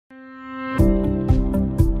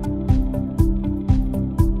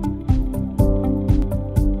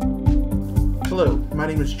My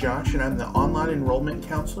name is Josh and I'm the online enrollment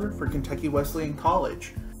counselor for Kentucky Wesleyan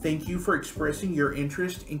College. Thank you for expressing your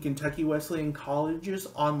interest in Kentucky Wesleyan College's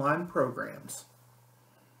online programs.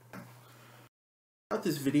 Throughout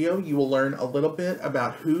this video, you will learn a little bit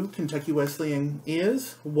about who Kentucky Wesleyan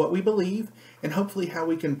is, what we believe, and hopefully how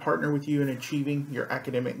we can partner with you in achieving your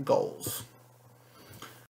academic goals. A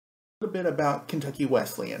little bit about Kentucky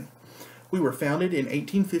Wesleyan. We were founded in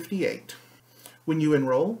 1858. When you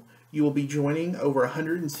enroll, you will be joining over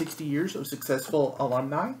 160 years of successful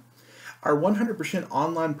alumni. Our 100%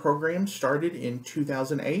 online program started in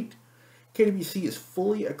 2008. KWC is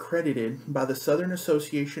fully accredited by the Southern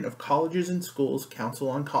Association of Colleges and Schools Council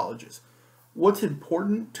on Colleges. What's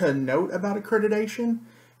important to note about accreditation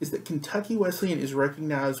is that Kentucky Wesleyan is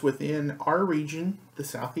recognized within our region, the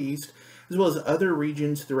Southeast, as well as other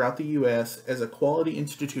regions throughout the U.S. as a quality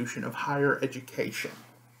institution of higher education.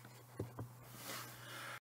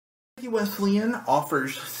 Kentucky Wesleyan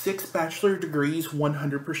offers 6 bachelor degrees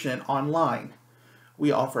 100% online.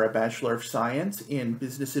 We offer a Bachelor of Science in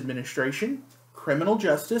Business Administration, Criminal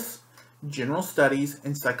Justice, General Studies,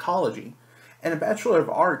 and Psychology, and a Bachelor of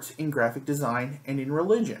Arts in Graphic Design and in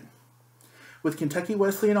Religion. With Kentucky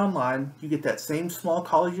Wesleyan Online, you get that same small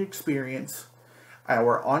college experience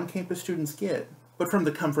our on-campus students get, but from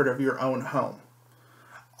the comfort of your own home.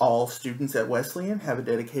 All students at Wesleyan have a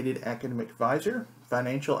dedicated academic advisor,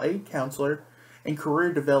 financial aid counselor, and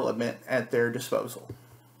career development at their disposal.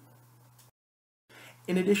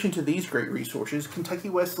 In addition to these great resources, Kentucky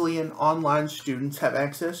Wesleyan Online students have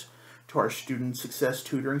access to our Student Success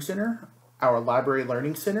Tutoring Center, our Library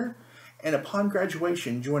Learning Center, and upon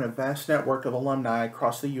graduation, join a vast network of alumni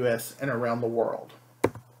across the U.S. and around the world.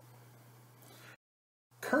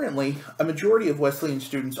 Currently, a majority of Wesleyan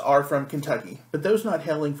students are from Kentucky, but those not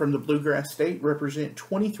hailing from the Bluegrass State represent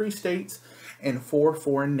 23 states and 4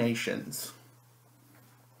 foreign nations.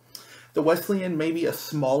 The Wesleyan may be a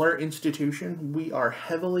smaller institution. We are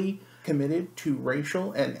heavily committed to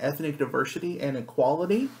racial and ethnic diversity and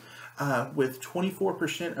equality, with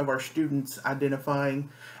 24% of our students identifying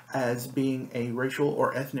as being a racial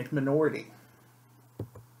or ethnic minority.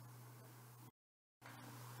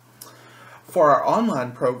 For our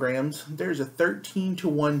online programs, there's a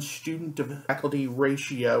 13-to-1 student to faculty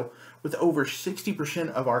ratio, with over 60%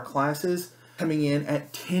 of our classes coming in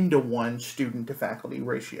at 10-to-1 student to faculty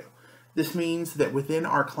ratio. This means that within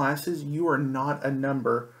our classes, you are not a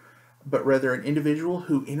number, but rather an individual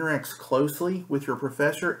who interacts closely with your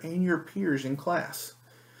professor and your peers in class.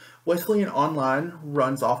 Wesleyan Online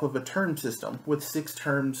runs off of a term system with 6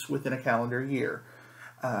 terms within a calendar year.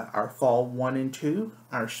 Our fall 1 and 2,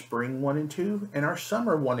 our spring 1 and 2, and our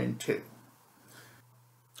summer 1 and 2.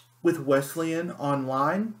 With Wesleyan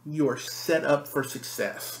Online, you are set up for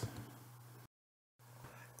success.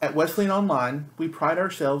 At Wesleyan Online, we pride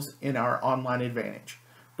ourselves in our online advantage.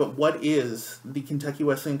 But what is the Kentucky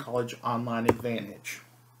Wesleyan College Online Advantage?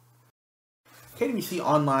 KWC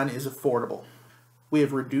Online is affordable. We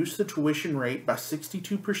have reduced the tuition rate by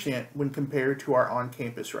 62% when compared to our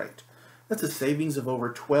on-campus rate. That's a savings of over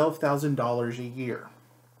 $12,000 a year.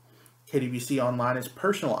 KWC Online is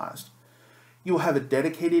personalized. You will have a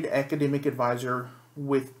dedicated academic advisor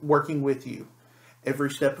working with you every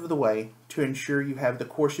step of the way to ensure you have the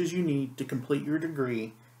courses you need to complete your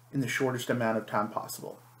degree in the shortest amount of time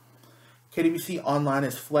possible. KWC Online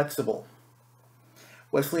is flexible.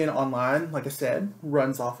 Wesleyan Online, like I said,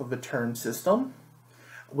 runs off of a term system.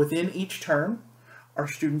 Within each term, our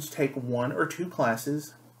students take 1 or 2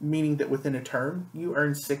 classes, meaning that within a term, you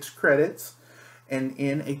earn 6 credits, and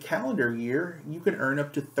in a calendar year, you can earn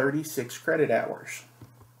up to 36 credit hours.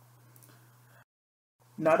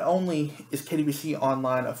 Not only is KWC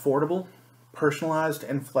Online affordable, personalized,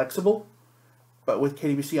 and flexible, but with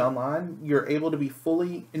KWC Online, you're able to be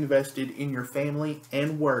fully invested in your family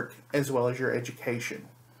and work, as well as your education.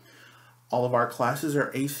 All of our classes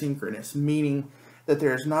are asynchronous, meaning that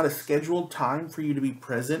there is not a scheduled time for you to be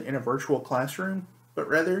present in a virtual classroom, but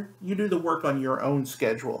rather you do the work on your own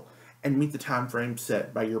schedule and meet the time frame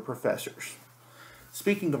set by your professors.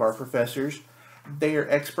 Speaking of our professors, they are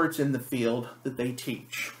experts in the field that they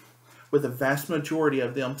teach, with a vast majority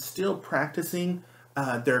of them still practicing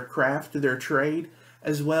their craft, their trade,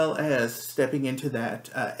 as well as stepping into that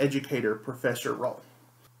educator-professor role.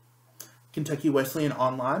 Kentucky Wesleyan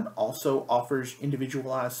Online also offers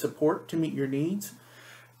individualized support to meet your needs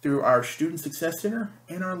through our Student Success Center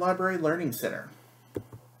and our Library Learning Center.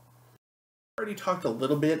 I already talked a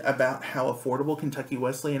little bit about how affordable Kentucky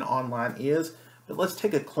Wesleyan Online is, but let's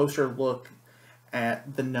take a closer look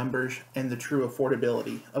at the numbers and the true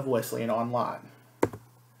affordability of Wesleyan Online.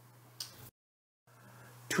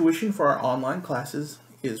 tuition for our online classes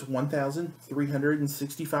is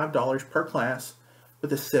 $1,365 per class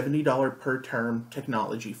with a $70 per term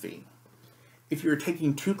technology fee. If you're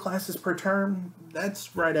taking 2 classes per term,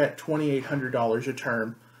 that's right at $2,800 a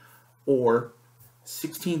term, or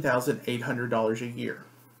 $16,800 a year.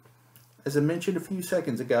 As I mentioned a few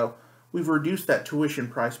seconds ago, we've reduced that tuition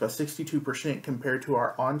price by 62% compared to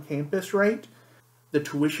our on-campus rate. The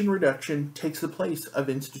tuition reduction takes the place of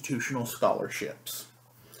institutional scholarships.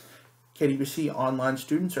 KWC online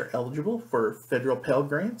students are eligible for federal Pell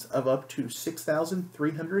Grants of up to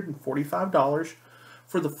 $6,345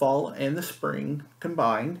 for the fall and the spring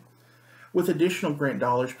combined, with additional grant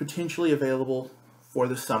dollars potentially available for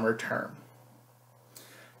the summer term.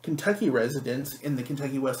 Kentucky residents in the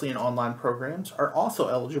Kentucky Wesleyan online programs are also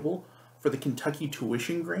eligible for the Kentucky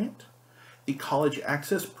Tuition Grant, the College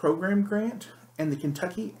Access Program Grant, and the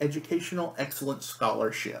Kentucky Educational Excellence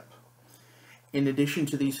Scholarship. In addition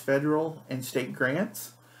to these federal and state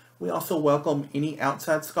grants, we also welcome any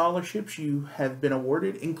outside scholarships you have been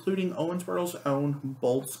awarded, including Owensboro's own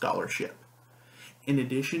Bold Scholarship. In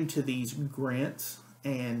addition to these grants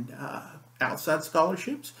and outside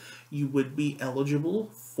scholarships, you would be eligible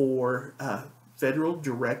for federal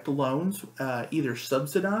direct loans, either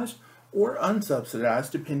subsidized or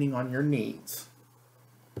unsubsidized, depending on your needs.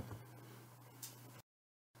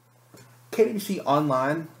 KWC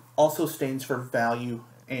Online also stands for value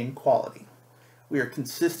and quality. We are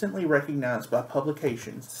consistently recognized by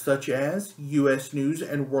publications such as U.S. News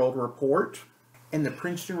and World Report and the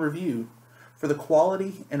Princeton Review for the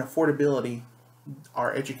quality and affordability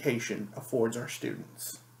our education affords our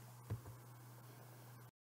students,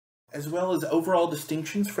 as well as overall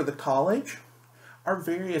distinctions for the college. Our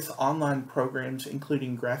various online programs,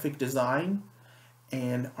 including graphic design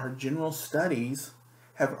and our general studies,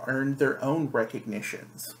 have earned their own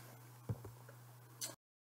recognitions.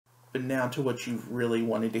 But now to what you've really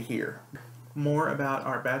wanted to hear. More about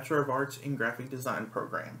our Bachelor of Arts in Graphic Design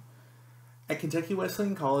program. At Kentucky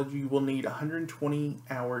Wesleyan College, you will need 120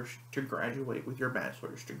 hours to graduate with your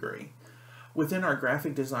bachelor's degree. Within our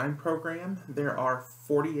graphic design program, there are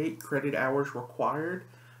 48 credit hours required.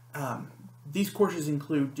 These courses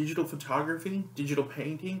include digital photography, digital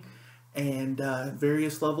painting, and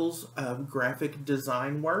various levels of graphic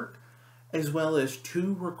design work, as well as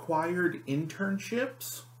 2 required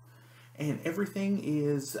internships. And everything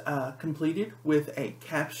is completed with a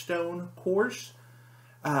capstone course,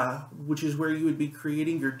 which is where you would be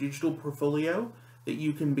creating your digital portfolio that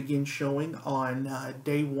you can begin showing on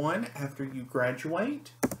day 1 after you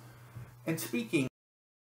graduate. And speaking of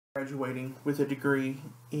graduating with a degree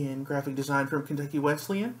in graphic design from Kentucky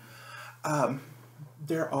Wesleyan,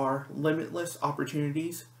 there are limitless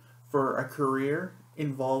opportunities for a career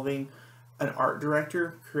involving an art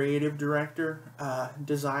director, creative director,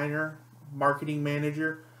 designer, marketing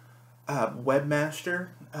manager, webmaster.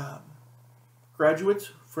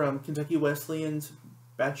 Graduates from Kentucky Wesleyan's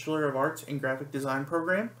Bachelor of Arts in Graphic Design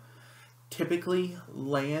program typically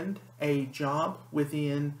land a job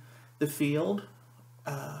within the field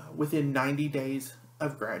within 90 days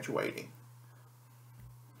of graduating.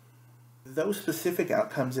 Those specific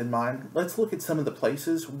outcomes in mind, let's look at some of the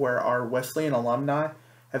places where our Wesleyan alumni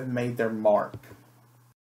have made their mark.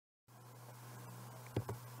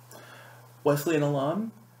 Wesleyan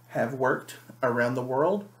alum have worked around the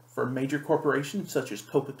world for major corporations such as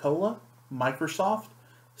Coca-Cola, Microsoft,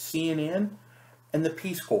 CNN, and the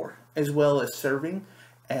Peace Corps, as well as serving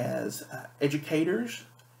as educators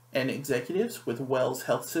and executives with Wells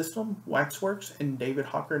Health System, Waxworks, and David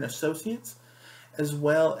Hawker and Associates, as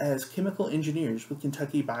well as chemical engineers with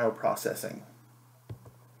Kentucky Bioprocessing.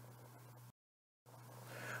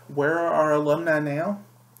 Where are our alumni now?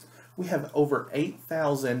 We have over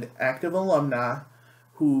 8,000 active alumni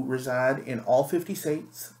who reside in all 50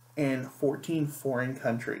 states and 14 foreign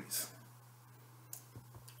countries.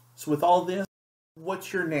 So with all this,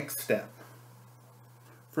 what's your next step?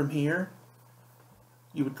 From here,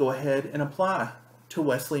 you would go ahead and apply to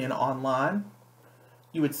Wesleyan Online.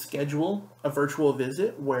 You would schedule a virtual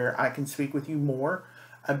visit where I can speak with you more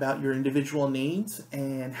about your individual needs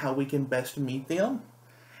and how we can best meet them.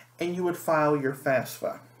 And you would file your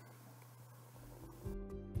FAFSA.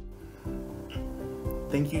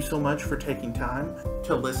 Thank you so much for taking time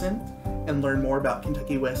to listen and learn more about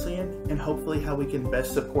Kentucky Wesleyan and hopefully how we can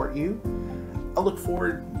best support you. I look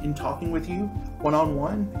forward in talking with you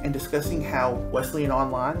one-on-one and discussing how Wesleyan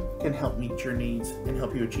Online can help meet your needs and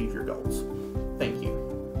help you achieve your goals. Thank you.